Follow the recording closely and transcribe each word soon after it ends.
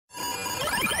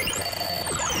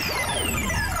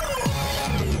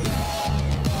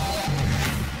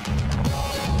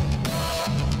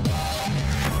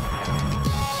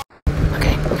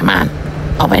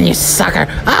open, you sucker.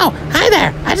 Oh, hi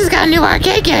there. I just got a new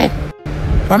arcade game.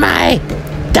 For my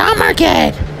dumb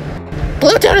arcade.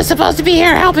 Bluetooth is supposed to be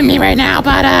here helping me right now,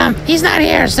 but he's not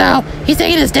here, so he's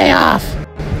taking his day off.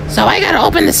 So I gotta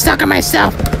open this sucker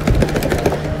myself.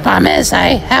 Problem is,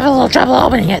 I have a little trouble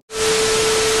opening it.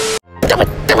 Do it,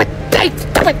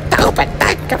 open.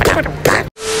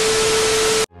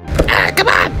 Come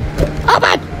on,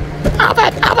 open.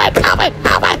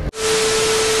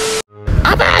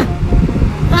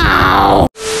 Oh.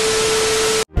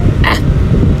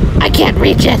 I can't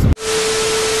reach it.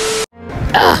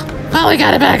 Well, we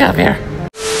got it back up here.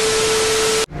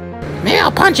 Maybe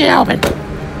I'll punch it open.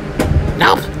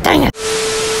 Nope, dang it.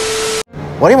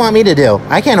 What do you want me to do?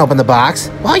 I can't open the box.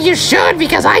 Well, you should,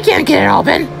 because I can't get it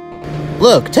open.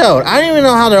 Look, Toad, I don't even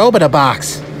know how to open a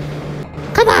box.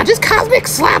 Come on, just cosmic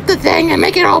slap the thing and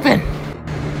make it open.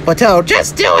 But Toad,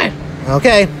 Just do it.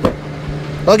 okay.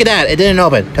 Look at that, it didn't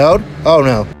open. Toad? Oh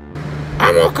no.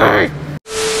 I'm okay.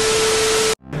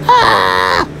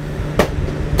 Ah!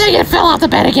 Dang it, fell off the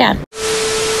bed again.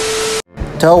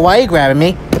 Toad, why are you grabbing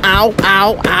me? Ow,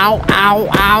 ow, ow, ow,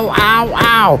 ow, ow,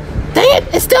 ow. Dang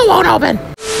it, it still won't open.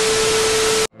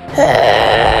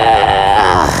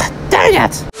 Dang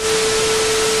it.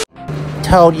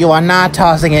 Toad, you are not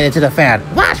tossing it into the fan.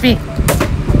 Watch me.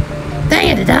 Dang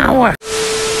it, it did not work.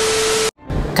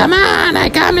 Come on, I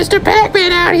got Mr.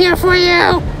 Pac-Man out here for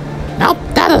you. Nope,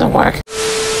 that doesn't work.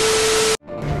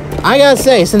 I gotta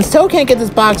say, since Toad can't get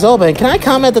this box open, can I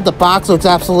comment that the box looks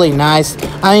absolutely nice?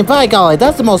 I mean, by golly,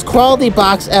 that's the most quality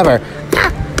box ever.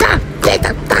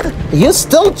 Are you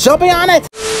still jumping on it?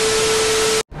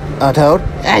 Toad?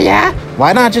 Yeah?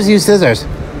 Why not just use scissors?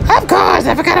 Of course,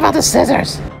 I forgot about the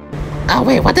scissors. Oh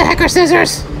wait, what the heck are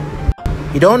scissors?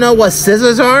 You don't know what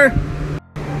scissors are?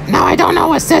 No, I don't know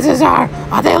what scissors are.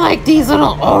 Are they like these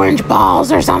little orange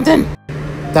balls or something?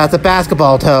 That's a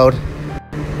basketball, Toad.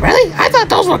 Really? I thought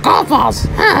those were golf balls.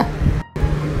 Huh?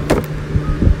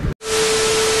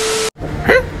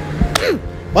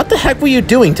 What the heck were you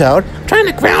doing, Toad? I'm trying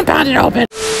to ground pound it open.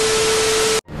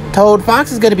 Toad,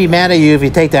 Fox is gonna be mad at you if you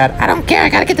take that. I don't care, I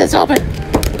gotta get this open.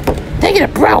 Dang it,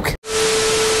 it broke.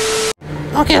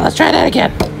 Okay, let's try that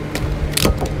again.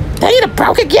 Dang it, it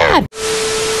broke again.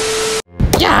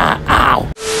 Yeah, ow.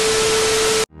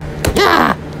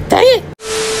 Yeah, dang it.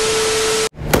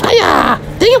 Yeah,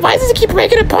 dang it, why does it keep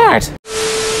breaking apart?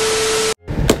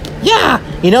 Yeah.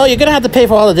 You know, you're gonna have to pay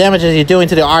for all the damages you're doing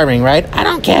to the R-ring, right? I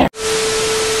don't care.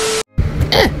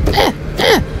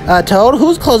 Toad,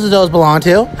 whose clothes do those belong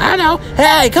to? I don't know.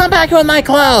 Hey, come back here with my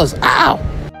clothes! Ow.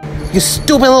 You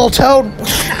stupid little toad!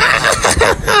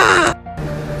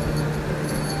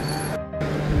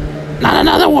 Not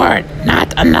another word.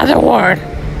 Not another word.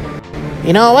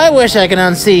 You know, I wish I could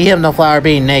unsee him the flower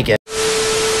being naked.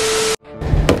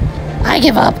 I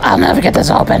give up. I'll never get this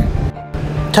open.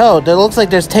 Toad, there looks like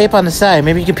there's tape on the side.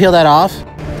 Maybe you can peel that off?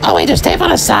 Oh wait, there's tape on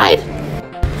the side?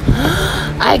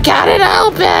 I got it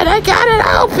open! I got it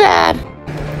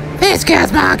open! Here's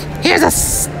gasmog. Here's a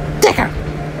sticker.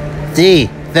 D,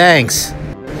 thanks.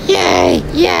 Yay,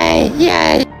 yay,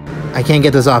 yay. I can't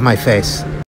get this off my face.